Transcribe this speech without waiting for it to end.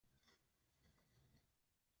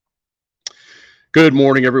Good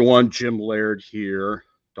morning, everyone. Jim Laird here.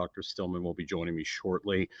 Dr. Stillman will be joining me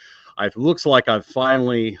shortly. It looks like I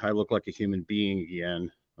look like a human being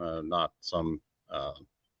again, not some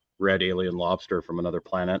red alien lobster from another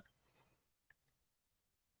planet.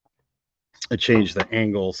 I changed the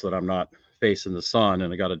angle so that I'm not facing the sun,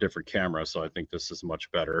 and I got a different camera, so I think this is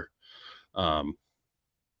much better.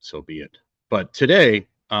 So be it. But today,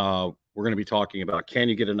 we're going to be talking about, can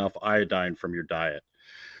you get enough iodine from your diet?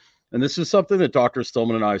 And this is something that Dr.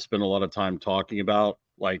 Stillman and I spend a lot of time talking about,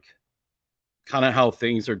 like kind of how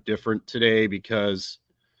things are different today because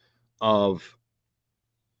of,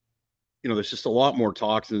 there's just a lot more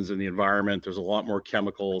toxins in the environment. There's a lot more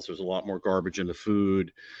chemicals. There's a lot more garbage in the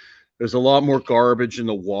food. There's a lot more garbage in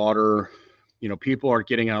the water. People are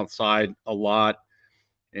getting outside a lot.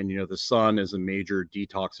 And, the sun is a major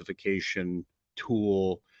detoxification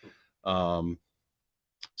tool.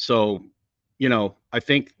 So, I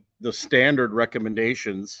think the standard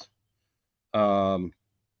recommendations are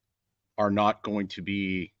not going to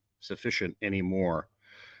be sufficient anymore.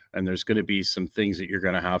 And there's going to be some things that you're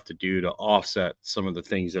going to have to do to offset some of the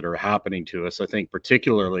things that are happening to us. I think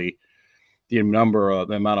particularly the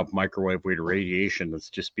amount of microwave wave radiation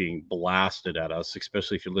that's just being blasted at us,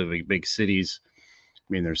 especially if you live in big cities. I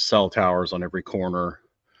mean, there's cell towers on every corner.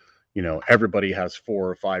 Everybody has 4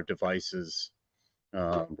 or 5 devices.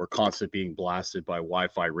 We're constantly being blasted by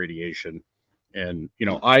Wi-Fi radiation. And,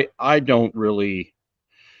 I don't really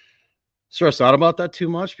stress out about that too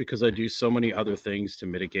much because I do so many other things to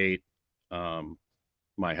mitigate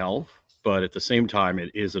my health. But at the same time,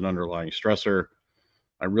 it is an underlying stressor.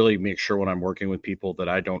 I really make sure when I'm working with people that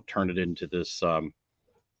I don't turn it into this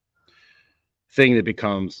thing that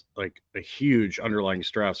becomes like a huge underlying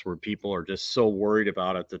stress where people are just so worried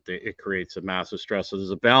about it that it creates a massive stress. So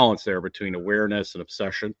there's a balance there between awareness and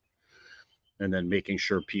obsession, and then making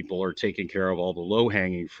sure people are taking care of all the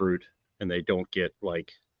low-hanging fruit and they don't get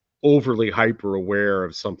like overly hyper aware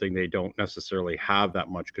of something they don't necessarily have that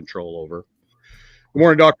much control over. Good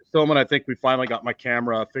morning, Dr. Stillman. I think we finally got my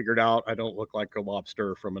camera figured out. I don't look like a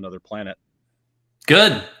lobster from another planet.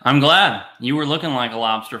 Good. I'm glad. You were looking like a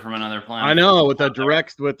lobster from another planet. I know, with the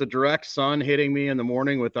direct sun hitting me in the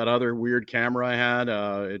morning with that other weird camera I had,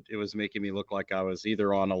 it was making me look like I was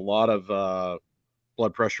either on a lot of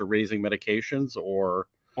blood pressure raising medications or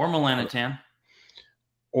melanotan.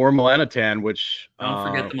 Or melanotan, which don't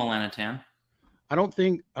forget the melanotan. I don't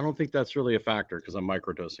think that's really a factor because I'm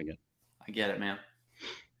microdosing it. I get it, man.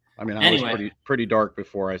 I mean, I was pretty dark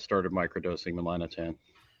before I started microdosing melanotan.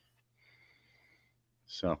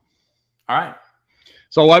 So, all right.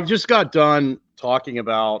 So I've just got done talking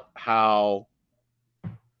about how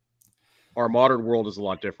our modern world is a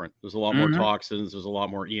lot different. There's a lot more toxins. There's a lot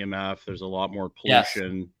more EMF. There's a lot more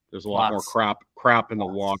pollution. Yes. There's a lot more crap in the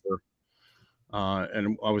water.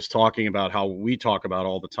 And I was talking about how we talk about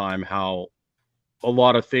all the time, how a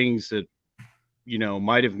lot of things that,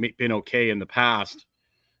 might have been okay in the past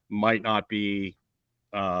might not be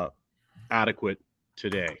adequate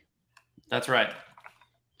today. That's right.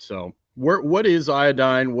 So what is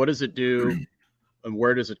iodine? What does it do? And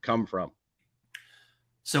where does it come from?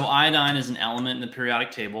 So iodine is an element in the periodic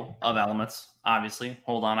table of elements, obviously.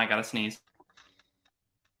 Hold on, I got to sneeze.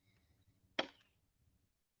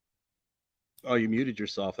 Oh, you muted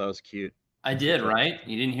yourself. That was cute. I did, right?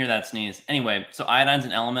 You didn't hear that sneeze. Anyway, so iodine is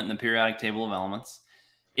an element in the periodic table of elements.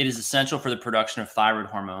 It is essential for the production of thyroid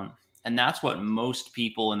hormone. And that's what most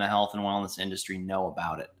people in the health and wellness industry know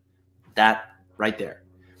about it. That right there.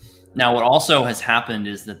 Now, what also has happened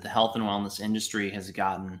is that the health and wellness industry has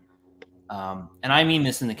gotten, and I mean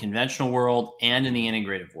this in the conventional world and in the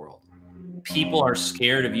integrative world, people are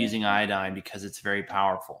scared of using iodine because it's very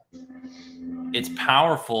powerful. It's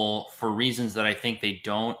powerful for reasons that I think they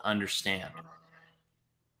don't understand.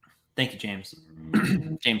 Thank you, James.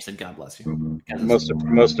 James said, God bless you.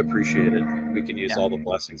 Most appreciated. We can use all the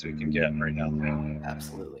blessings we can get right now.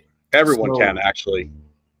 Absolutely. Everyone can, actually.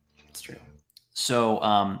 It's true.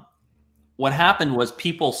 So what happened was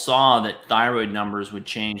people saw that thyroid numbers would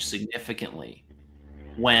change significantly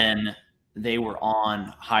when they were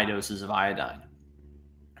on high doses of iodine.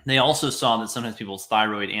 They also saw that sometimes people's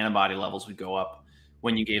thyroid antibody levels would go up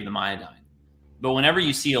when you gave them iodine. But whenever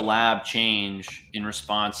you see a lab change in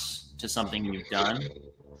response to something you've done,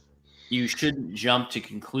 you shouldn't jump to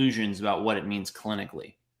conclusions about what it means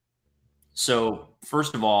clinically. So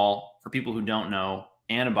first of all, for people who don't know,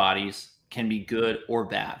 antibodies can be good or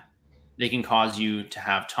bad. They can cause you to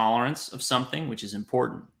have tolerance of something, which is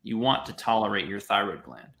important. You want to tolerate your thyroid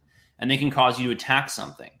gland. And they can cause you to attack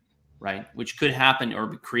something, right? Which could happen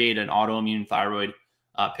or create an autoimmune thyroid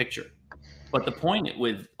picture. But the point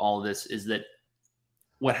with all of this is that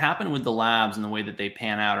what happened with the labs and the way that they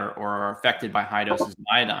pan out or are affected by high doses of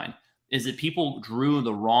iodine is that people drew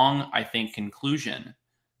the wrong, I think, conclusion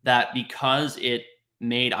that because it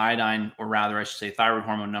made iodine, or rather, I should say, thyroid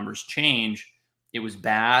hormone numbers change, it was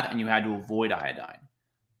bad and you had to avoid iodine.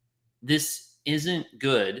 This isn't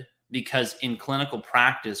good because in clinical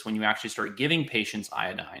practice, when you actually start giving patients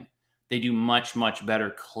iodine, they do much, much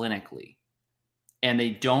better clinically. And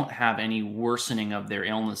they don't have any worsening of their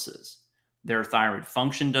illnesses. Their thyroid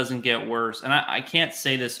function doesn't get worse. And I can't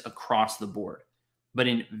say this across the board, but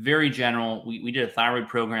in very general, we did a thyroid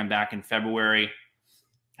program back in February,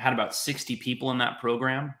 had about 60 people in that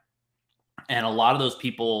program. And a lot of those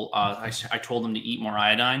people, I told them to eat more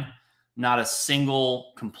iodine. Not a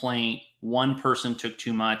single complaint. One person took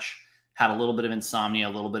too much, had a little bit of insomnia, a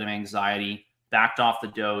little bit of anxiety, backed off the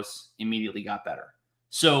dose, immediately got better.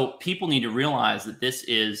 So people need to realize that this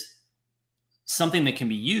is something that can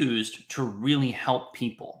be used to really help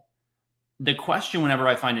people. The question whenever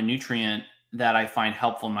I find a nutrient that I find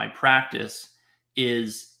helpful in my practice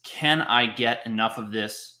is, can I get enough of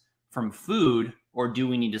this from food, or do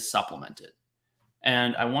we need to supplement it?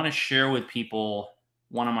 And I want to share with people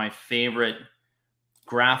one of my favorite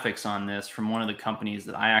graphics on this from one of the companies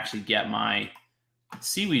that I actually get my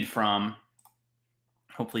seaweed from.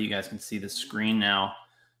 Hopefully you guys can see the screen now.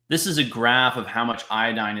 This is a graph of how much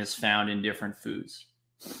iodine is found in different foods.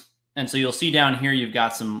 And so you'll see down here, you've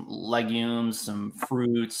got some legumes, some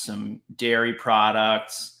fruits, some dairy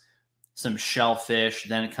products, some shellfish,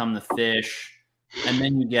 then come the fish, and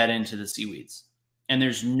then you get into the seaweeds. And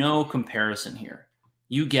there's no comparison here.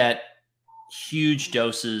 You get huge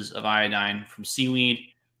doses of iodine from seaweed.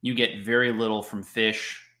 You get very little from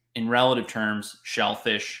fish. In relative terms,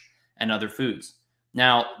 shellfish and other foods.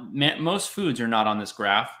 Now, most foods are not on this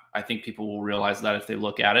graph. I think people will realize that if they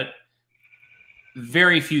look at it.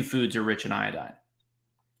 Very few foods are rich in iodine.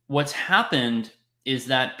 What's happened is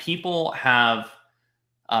that people have,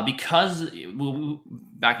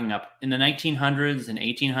 backing up, in the 1900s and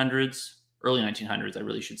 1800s, early 1900s, I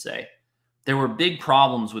really should say, there were big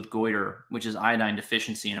problems with goiter, which is iodine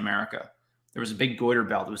deficiency in America. There was a big goiter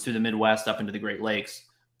belt that was through the Midwest up into the Great Lakes.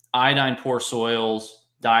 Iodine poor soils,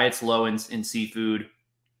 diets low in seafood,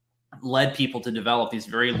 led people to develop these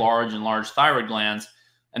very large thyroid glands.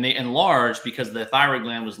 And they enlarged because the thyroid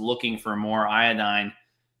gland was looking for more iodine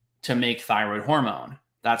to make thyroid hormone.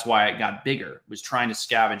 That's why it got bigger. It was trying to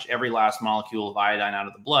scavenge every last molecule of iodine out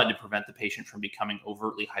of the blood to prevent the patient from becoming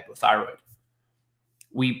overtly hypothyroid.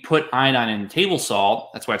 We put iodine in table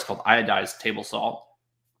salt. That's why it's called iodized table salt,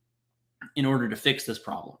 in order to fix this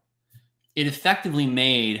problem. It effectively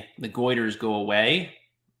made the goiters go away,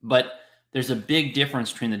 but there's a big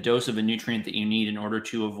difference between the dose of a nutrient that you need in order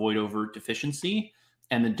to avoid overt deficiency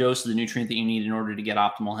and the dose of the nutrient that you need in order to get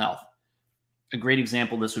optimal health. A great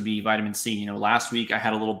example of this would be vitamin C. You know, last week I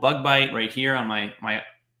had a little bug bite right here on my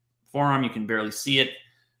forearm. You can barely see it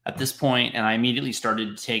at this point, and I immediately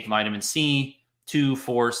started to take vitamin C, 2,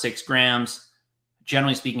 4, 6 grams.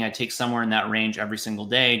 Generally speaking, I take somewhere in that range every single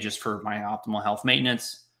day just for my optimal health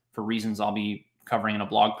maintenance, for reasons I'll be covering in a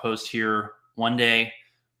blog post here one day.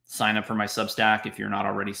 Sign up for my Substack if you're not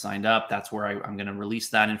already signed up. That's where I'm going to release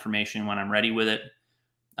that information when I'm ready with it.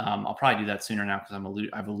 I'll probably do that sooner now because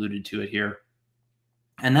I've alluded to it here.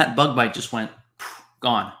 And that bug bite just went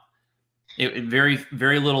gone. It very,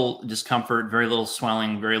 very little discomfort, very little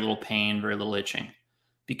swelling, very little pain, very little itching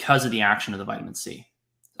because of the action of the vitamin C.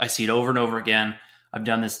 I see it over and over again. I've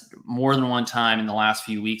done this more than one time in the last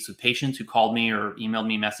few weeks with patients who called me or emailed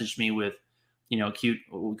me, messaged me with, acute,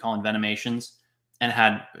 what we call envenomations,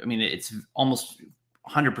 and it's almost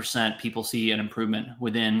 100% people see an improvement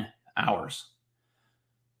within hours.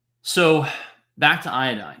 So back to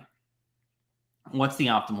iodine. What's the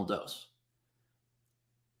optimal dose?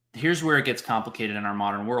 Here's where it gets complicated in our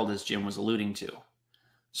modern world, as Jim was alluding to.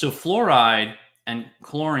 So fluoride and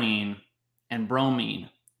chlorine and bromine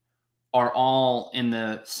are all in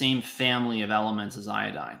the same family of elements as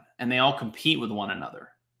iodine, and they all compete with one another.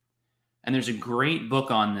 And there's a great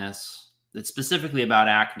book on this that's specifically about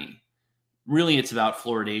acne. Really, it's about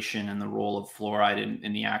fluoridation and the role of fluoride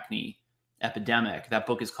in the acne epidemic. That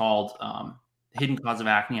book is called Hidden Cause of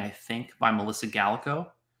Acne, I think, by Melissa Gallico.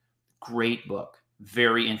 Great book.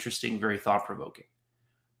 Very interesting, very thought-provoking.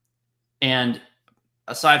 And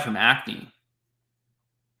aside from acne,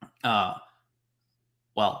 fluoride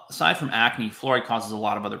causes a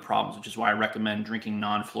lot of other problems, which is why I recommend drinking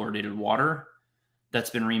non-fluoridated water that's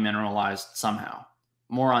been remineralized somehow.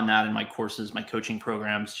 More on that in my courses, my coaching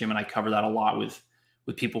programs. Jim and I cover that a lot with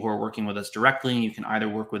people who are working with us directly. You can either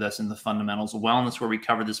work with us in the Fundamentals of Wellness, where we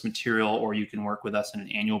cover this material, or you can work with us in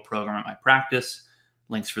an annual program at my practice.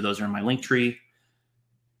 Links for those are in my link tree.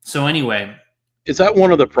 So anyway, is that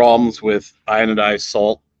one of the problems with ionized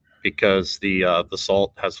salt? Because the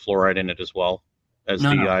salt has fluoride in it as well as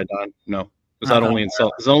no, the iodine. No, is not that that only I'm in aware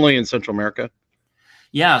of. Is it only in Central America?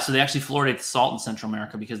 Yeah, so they actually fluoridate the salt in Central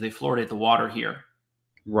America because they fluoridate the water here.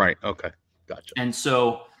 Right. Okay. Gotcha. And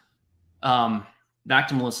so, back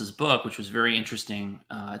to Melissa's book, which was very interesting.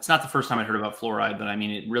 It's not the first time I heard about fluoride, but I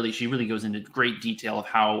mean, she really goes into great detail of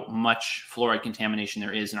how much fluoride contamination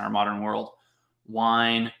there is in our modern world.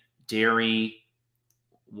 Wine, dairy,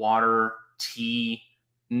 water, tea,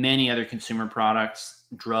 many other consumer products,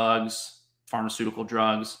 drugs, pharmaceutical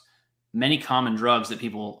drugs, many common drugs that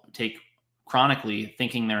people take chronically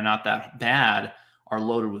thinking they're not that bad are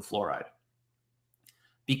loaded with fluoride.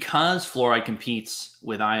 Because fluoride competes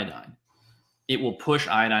with iodine, it will push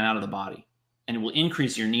iodine out of the body and it will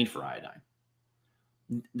increase your need for iodine.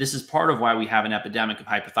 This is part of why we have an epidemic of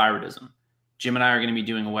hypothyroidism. Jim and I are going to be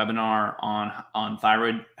doing a webinar on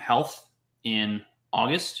thyroid health in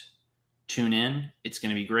August. Tune in. It's going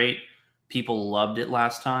to be great. People loved it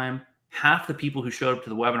last time. Half the people who showed up to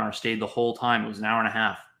the webinar stayed the whole time. It was an hour and a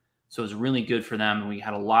half. So it was really good for them. And we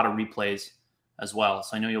had a lot of replays as well.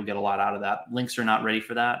 So I know you'll get a lot out of that. Links are not ready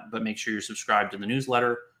for that, but make sure you're subscribed to the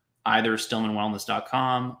newsletter, either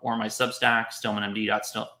stillmanwellness.com or my Substack,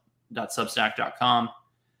 stillmanmd.substack.com.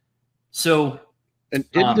 So, and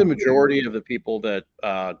didn't the majority of the people that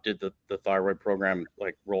did the thyroid program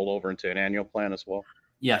like roll over into an annual plan as well?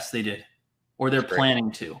 Yes, they did, or they're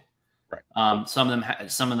planning to. Right. Some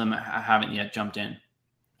of them haven't yet jumped in.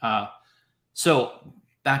 So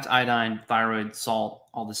back to iodine, thyroid, salt,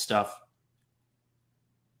 all this stuff.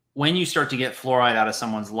 When you start to get fluoride out of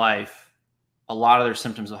someone's life, a lot of their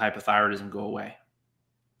symptoms of hypothyroidism go away.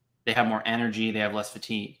 They have more energy, they have less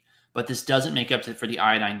fatigue. But this doesn't make up for the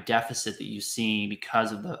iodine deficit that you see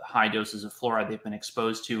because of the high doses of fluoride they've been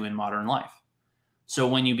exposed to in modern life. So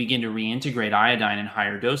when you begin to reintegrate iodine in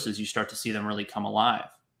higher doses, you start to see them really come alive.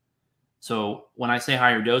 So when I say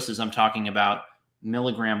higher doses, I'm talking about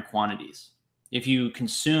milligram quantities. If you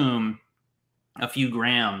consume a few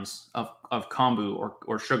grams of kombu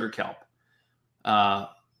or sugar kelp, I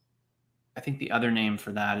think the other name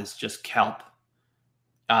for that is just kelp,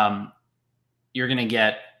 you're going to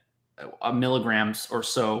get a milligrams or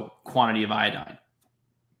so quantity of iodine.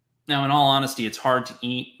 Now, in all honesty, it's hard to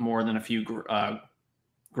eat more than a few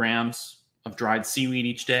grams of dried seaweed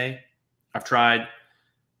each day. I've tried.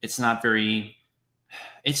 It's not very,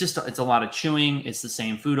 it's a lot of chewing. It's the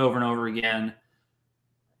same food over and over again.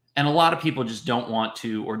 And a lot of people just don't want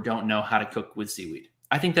to or don't know how to cook with seaweed.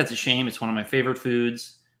 I think that's a shame. It's one of my favorite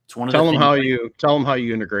foods. It's one of tell them how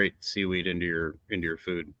you integrate seaweed into your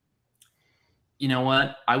food. You know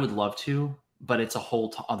what? I would love to, but it's a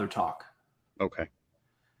whole other talk. Okay.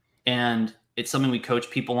 And it's something we coach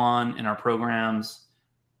people on in our programs.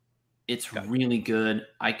 It's really good.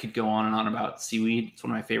 I could go on and on about seaweed. It's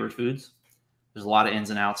one of my favorite foods. There's a lot of ins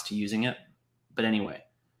and outs to using it. But anyway,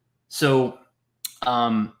 so,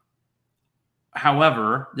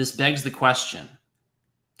 however, this begs the question,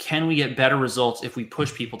 can we get better results if we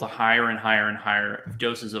push people to higher and higher and higher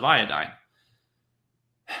doses of iodine?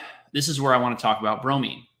 This is where I want to talk about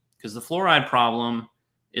bromine, because the fluoride problem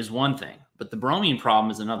is one thing, but the bromine problem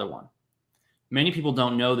is another one. Many people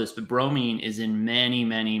don't know this, but bromine is in many,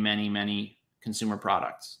 many, many, many consumer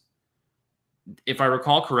products. If I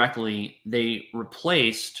recall correctly, they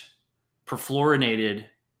replaced perfluorinated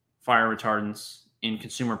fire retardants in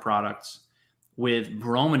consumer products with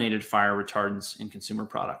brominated fire retardants in consumer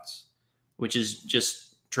products, which is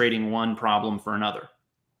just trading one problem for another.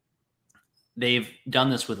 They've done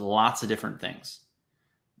this with lots of different things.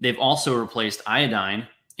 They've also replaced iodine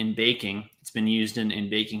in baking. It's been used in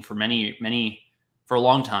baking for for a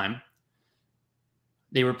long time.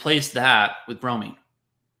 They replaced that with bromine.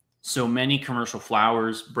 So many commercial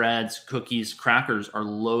flours, breads, cookies, crackers are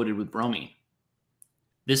loaded with bromine.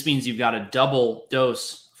 This means you've got a double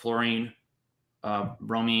dose fluorine,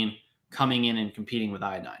 bromine coming in and competing with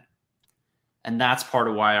iodine. And that's part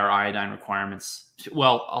of why our iodine requirements,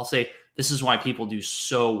 well, I'll say this is why people do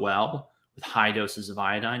so well with high doses of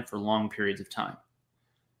iodine for long periods of time.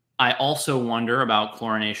 I also wonder about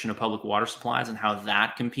chlorination of public water supplies and how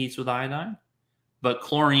that competes with iodine. But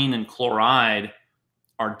chlorine and chloride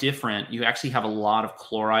are different. You actually have a lot of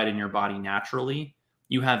chloride in your body naturally.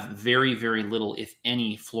 You have very, very little, if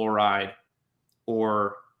any, fluoride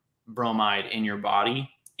or bromide in your body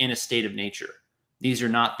in a state of nature. These are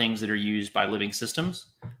not things that are used by living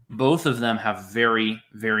systems. Both of them have very,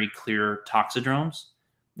 very clear toxidromes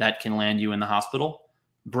that can land you in the hospital.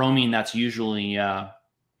 Bromine, that's usually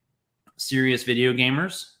serious video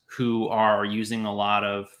gamers who are using a lot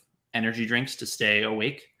of energy drinks to stay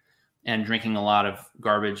awake and drinking a lot of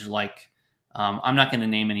garbage like I'm not going to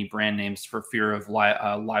name any brand names for fear of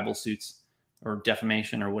libel suits or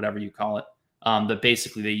defamation or whatever you call it. But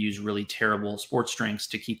basically, they use really terrible sports drinks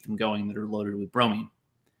to keep them going that are loaded with bromine.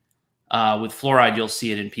 With fluoride, you'll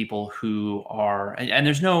see it in people who are, and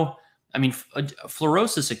there's no, I mean,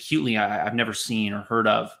 fluorosis acutely, I've never seen or heard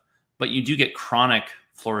of, but you do get chronic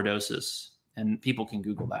fluoridosis, and people can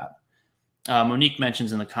Google that. Monique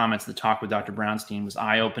mentions in the comments the talk with Dr. Brownstein was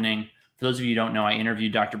eye-opening. For those of you who don't know, I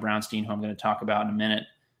interviewed Dr. Brownstein, who I'm going to talk about in a minute,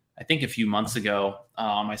 I think a few months ago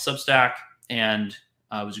on my Substack, and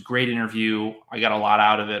it was a great interview. I got a lot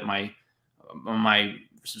out of it. My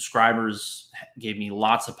subscribers gave me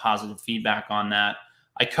lots of positive feedback on that.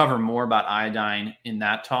 I cover more about iodine in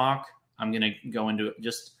that talk. I'm going to go into it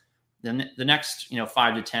just the next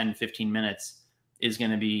 5 to 10, 15 minutes is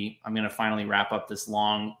going to be, I'm going to finally wrap up this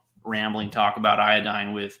long rambling talk about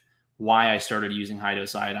iodine with why I started using high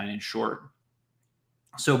dose iodine in short.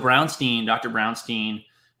 So Dr. Brownstein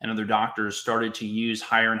and other doctors started to use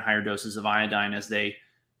higher and higher doses of iodine as they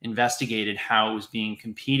investigated how it was being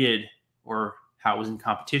competed or how it was in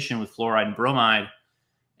competition with fluoride and bromide.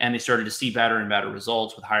 And they started to see better and better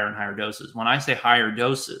results with higher and higher doses. When I say higher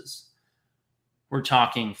doses, we're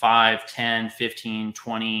talking 5, 10, 15,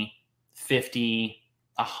 20, 50,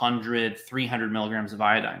 100, 300 milligrams of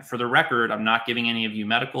iodine. For the record, I'm not giving any of you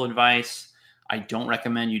medical advice. I don't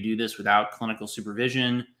recommend you do this without clinical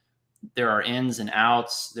supervision. There are ins and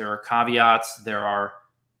outs. There are caveats. There are,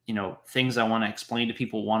 things I want to explain to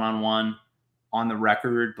people one-on-one on the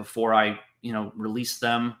record before I, release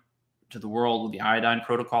them to the world with the iodine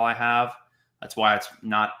protocol I have. That's why it's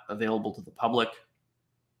not available to the public.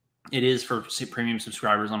 It is for premium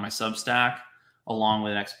subscribers on my Substack, along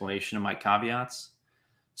with an explanation of my caveats.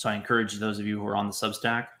 So I encourage those of you who are on the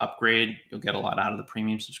Substack, upgrade. You'll get a lot out of the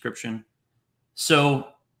premium subscription. So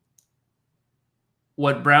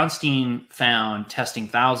what Brownstein found testing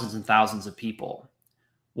thousands and thousands of people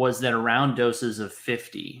was that around doses of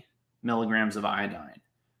 50 milligrams of iodine,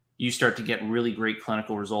 you start to get really great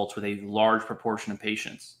clinical results with a large proportion of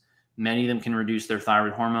patients. Many of them can reduce their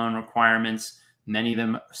thyroid hormone requirements. Many of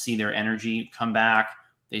them see their energy come back.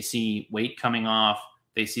 They see weight coming off.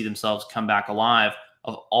 They see themselves come back alive.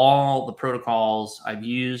 Of all the protocols I've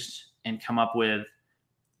used and come up with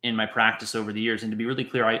in my practice over the years, and to be really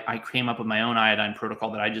clear, I came up with my own iodine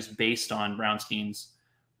protocol that I just based on Brownstein's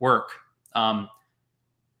work.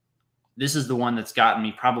 This is the one that's gotten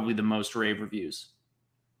me probably the most rave reviews.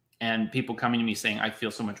 And people coming to me saying, I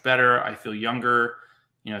feel so much better. I feel younger.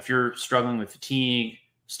 If you're struggling with fatigue,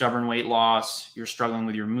 stubborn weight loss, you're struggling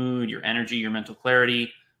with your mood, your energy, your mental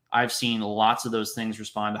clarity, I've seen lots of those things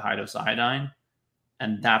respond to high dose iodine.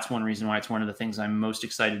 And that's one reason why it's one of the things I'm most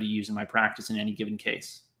excited to use in my practice in any given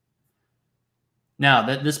case. Now,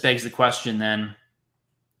 this begs the question then,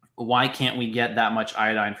 why can't we get that much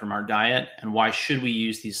iodine from our diet? And why should we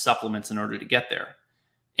use these supplements in order to get there?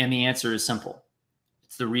 And the answer is simple.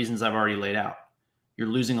 It's the reasons I've already laid out. You're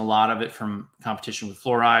losing a lot of it from competition with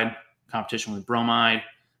fluoride, competition with bromide.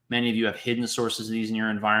 Many of you have hidden sources of these in your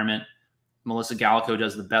environment. Melissa Gallico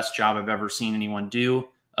does the best job I've ever seen anyone do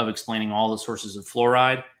of explaining all the sources of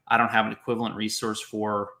fluoride. I don't have an equivalent resource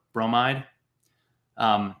for bromide.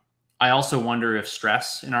 I also wonder if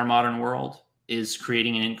stress in our modern world is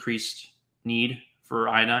creating an increased need for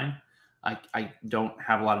iodine. I don't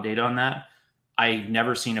have a lot of data on that. I've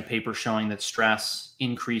never seen a paper showing that stress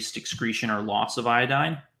increased excretion or loss of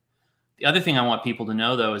iodine. The other thing I want people to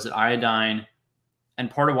know, though, is that iodine, and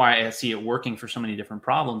part of why I see it working for so many different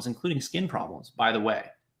problems, including skin problems, by the way,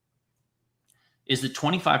 is that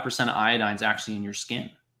 25% of iodine is actually in your skin.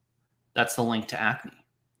 That's the link to acne.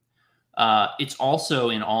 It's also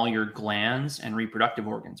in all your glands and reproductive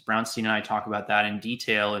organs. Brownstein and I talk about that in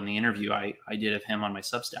detail in the interview I did of him on my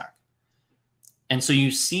Substack. And so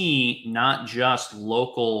you see not just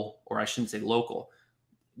local, or I shouldn't say local,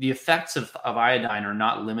 the effects of iodine are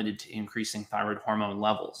not limited to increasing thyroid hormone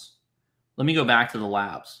levels. Let me go back to the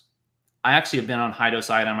labs. I actually have been on high dose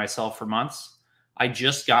iodine myself for months. I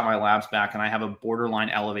just got my labs back and I have a borderline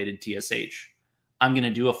elevated TSH. I'm going to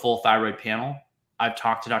do a full thyroid panel. I've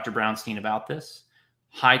talked to Dr. Brownstein about this.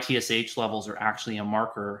 High TSH levels are actually a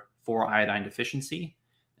marker for iodine deficiency,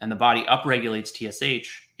 and the body upregulates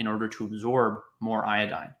TSH in order to absorb more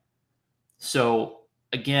iodine. So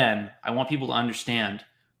again, I want people to understand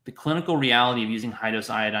the clinical reality of using high dose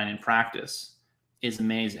iodine in practice is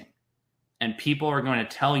amazing. And people are going to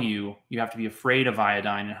tell you you have to be afraid of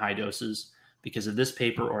iodine in high doses because of this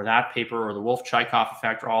paper or that paper or the Wolff-Chaikoff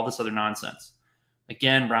effect or all this other nonsense.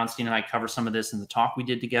 Again, Brownstein and I cover some of this in the talk we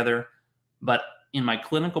did together. But in my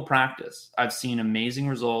clinical practice, I've seen amazing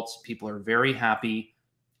results. People are very happy.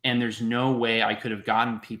 And there's no way I could have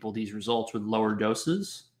gotten people these results with lower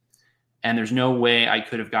doses. And there's no way I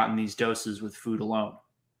could have gotten these doses with food alone.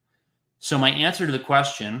 So my answer to the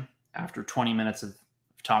question, after 20 minutes of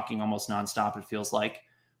talking almost nonstop, it feels like,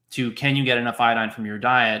 to can you get enough iodine from your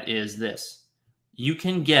diet is this. You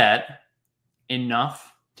can get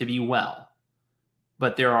enough to be well,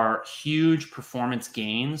 but there are huge performance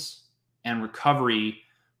gains and recovery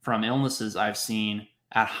from illnesses I've seen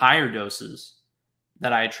at higher doses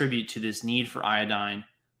that I attribute to this need for iodine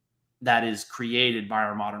that is created by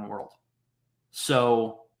our modern world.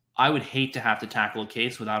 So I would hate to have to tackle a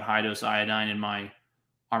case without high dose iodine in my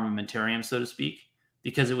armamentarium, so to speak,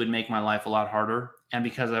 because it would make my life a lot harder. And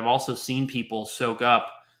because I've also seen people soak up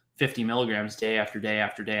 50 milligrams day after day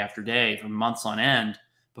after day after day for months on end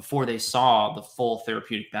before they saw the full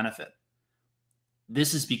therapeutic benefit.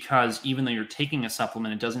 This is because even though you're taking a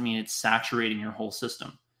supplement, it doesn't mean it's saturating your whole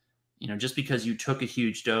system. Just because you took a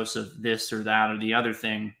huge dose of this or that or the other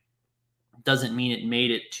thing doesn't mean it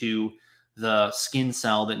made it to the skin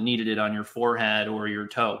cell that needed it on your forehead or your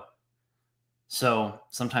toe. So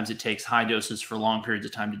sometimes it takes high doses for long periods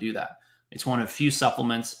of time to do that. It's one of few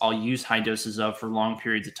supplements I'll use high doses of for long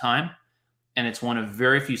periods of time. And it's one of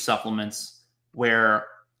very few supplements where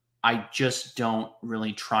I just don't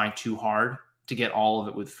really try too hard to get all of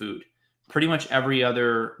it with food. Pretty much every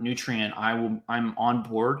other nutrient I'm on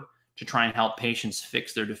board to try and help patients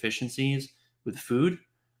fix their deficiencies with food.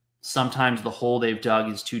 Sometimes the hole they've dug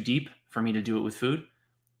is too deep for me to do it with food.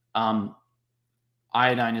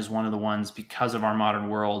 Iodine is one of the ones, because of our modern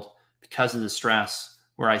world, because of the stress,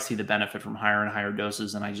 where I see the benefit from higher and higher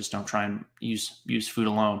doses, and I just don't try and use food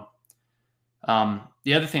alone.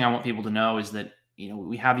 The other thing I want people to know is that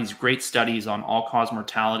we have these great studies on all-cause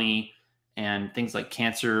mortality and things like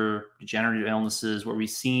cancer, degenerative illnesses, where we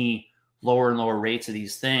see lower and lower rates of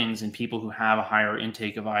these things in people who have a higher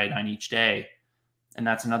intake of iodine each day. And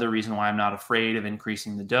that's another reason why I'm not afraid of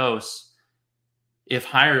increasing the dose. If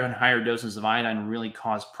higher and higher doses of iodine really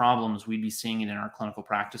cause problems, we'd be seeing it in our clinical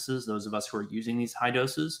practices, those of us who are using these high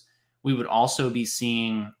doses. We would also be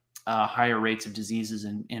seeing higher rates of diseases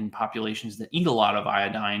in populations that eat a lot of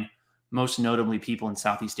iodine, most notably people in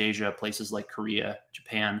Southeast Asia, places like Korea,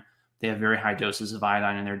 Japan. They have very high doses of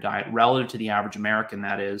iodine in their diet, relative to the average American,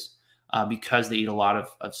 that is, because they eat a lot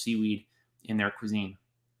of seaweed in their cuisine.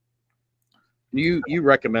 You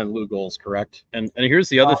recommend Lugol's, correct? And here's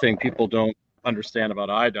the other thing people don't understand about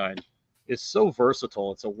iodine. It's so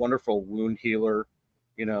versatile. It's a wonderful wound healer,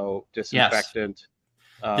 disinfectant.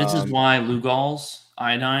 Yes. This is why Lugol's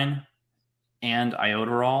iodine and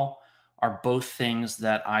iodoral are both things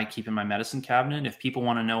that I keep in my medicine cabinet. If people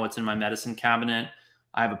want to know what's in my medicine cabinet,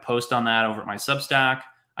 I have a post on that over at my Substack.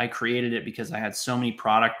 I created it because I had so many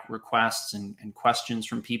product requests and questions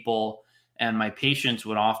from people. And my patients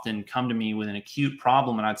would often come to me with an acute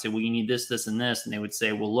problem, and I'd say, well, you need this, this, and this. And they would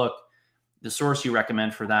say, well, look, the source you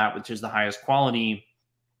recommend for that, which is the highest quality,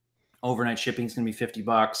 overnight shipping is going to be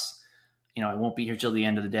 $50. I won't be here till the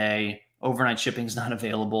end of the day. Overnight shipping is not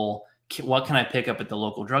available. What can I pick up at the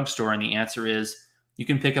local drugstore? And the answer is you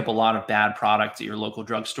can pick up a lot of bad products at your local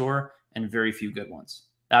drugstore and very few good ones.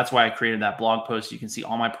 That's why I created that blog post. You can see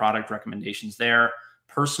all my product recommendations there.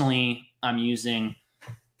 Personally, I'm using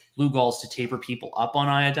Lugol's to taper people up on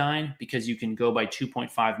iodine because you can go by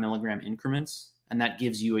 2.5 milligram increments. And that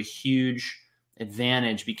gives you a huge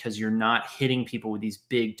advantage because you're not hitting people with these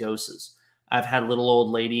big doses. I've had little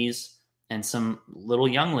old ladies and some little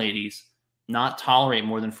young ladies not tolerate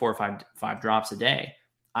more than 4 or 5 drops a day.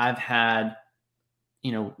 I've had,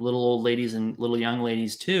 little old ladies and little young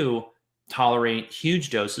ladies too tolerate huge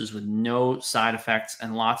doses with no side effects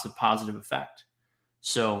and lots of positive effect.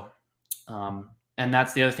 So, and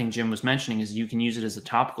that's the other thing Jim was mentioning is you can use it as a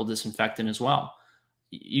topical disinfectant as well.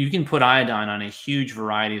 You can put iodine on a huge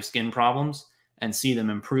variety of skin problems and see them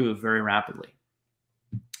improve very rapidly.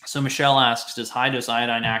 So Michelle asks, does high-dose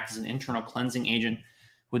iodine act as an internal cleansing agent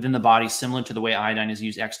within the body similar to the way iodine is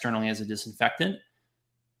used externally as a disinfectant?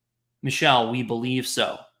 Michelle, we believe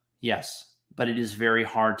so, yes. But it is very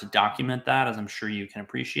hard to document that, as I'm sure you can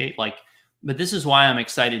appreciate. But this is why I'm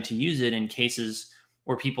excited to use it in cases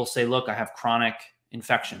where people say, look, I have chronic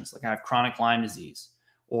infections, like I have chronic Lyme disease,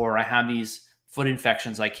 or I have these foot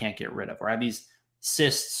infections I can't get rid of, or I have these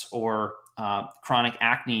cysts or chronic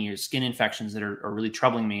acne or skin infections that are really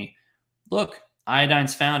troubling me. Look,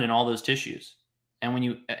 iodine's found in all those tissues.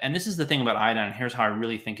 And this is the thing about iodine, here's how I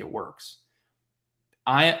really think it works.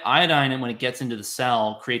 Iodine, when it gets into the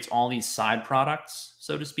cell, creates all these side products,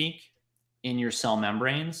 so to speak. in your cell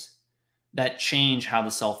membranes that change how the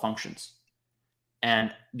cell functions.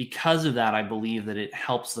 And because of that, I believe that it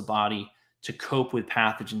helps the body to cope with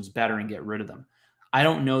pathogens better and get rid of them. I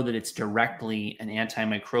don't know that it's directly an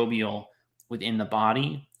antimicrobial within the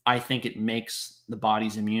body. I think it makes the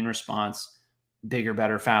body's immune response bigger,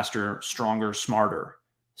 better, faster, stronger, smarter,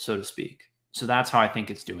 so to speak. So that's how I think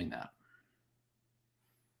it's doing that.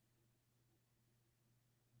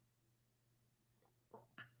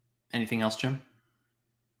 Anything else, Jim?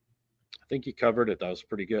 I think you covered it. That was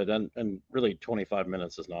pretty good. And really 25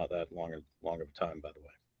 minutes is not that long of a time, by the way.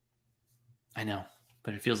 I know,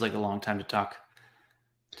 but it feels like a long time to talk.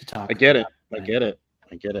 I get it. I get it.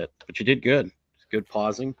 But you did good. Good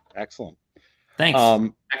pausing. Excellent. Thanks.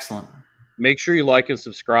 Excellent. Make sure you like and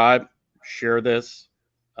subscribe. Share this.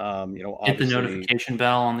 Hit the notification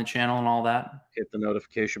bell on the channel and all that. Hit the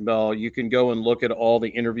notification bell. You can go and look at all the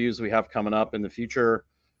interviews we have coming up in the future.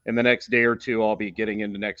 In the next day or two, I'll be getting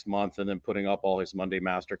into next month and then putting up all his Monday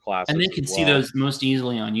master classes. And they can see those most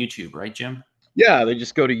easily on YouTube, right, Jim? Yeah, they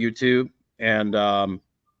just go to YouTube and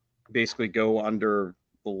basically go under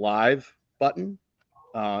the live button,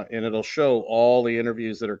 and it'll show all the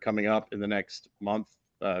interviews that are coming up in the next month.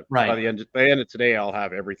 Right. By the end of today, I'll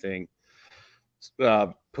have everything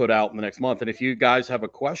put out in the next month. And if you guys have a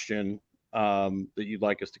question that you'd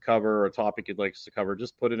like us to cover, or a topic you'd like us to cover,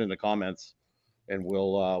 just put it in the comments, and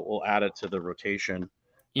we'll add it to the rotation.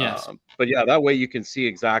 Yes. But yeah, that way you can see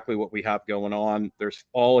exactly what we have going on. There's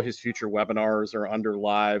all his future webinars are under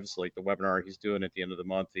lives, like the webinar he's doing at the end of the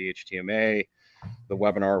month, the HTMA, the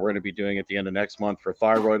webinar we're going to be doing at the end of next month for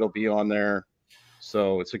thyroid will be on there.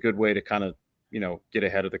 So it's a good way to kind of, get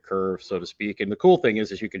ahead of the curve, so to speak. And the cool thing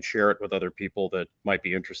is you can share it with other people that might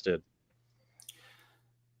be interested.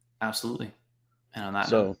 Absolutely. And on that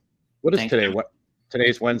note, what is today?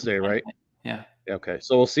 Today's Wednesday, right? Yeah. Okay.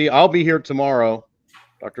 So we'll see. I'll be here tomorrow.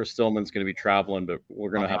 Dr. Stillman's going to be traveling, but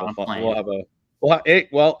we're going to have a fun.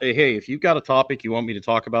 Hey, if you've got a topic you want me to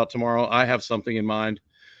talk about tomorrow, I have something in mind.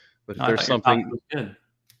 But if there's something, good.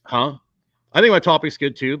 Huh? I think my topic's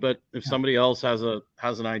good too. But if somebody else has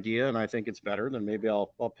an idea and I think it's better, then maybe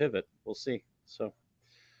I'll pivot. We'll see. So,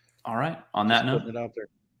 all right. On that note, putting it out there.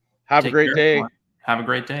 Have a great day. Have a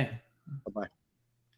great day. Bye-bye.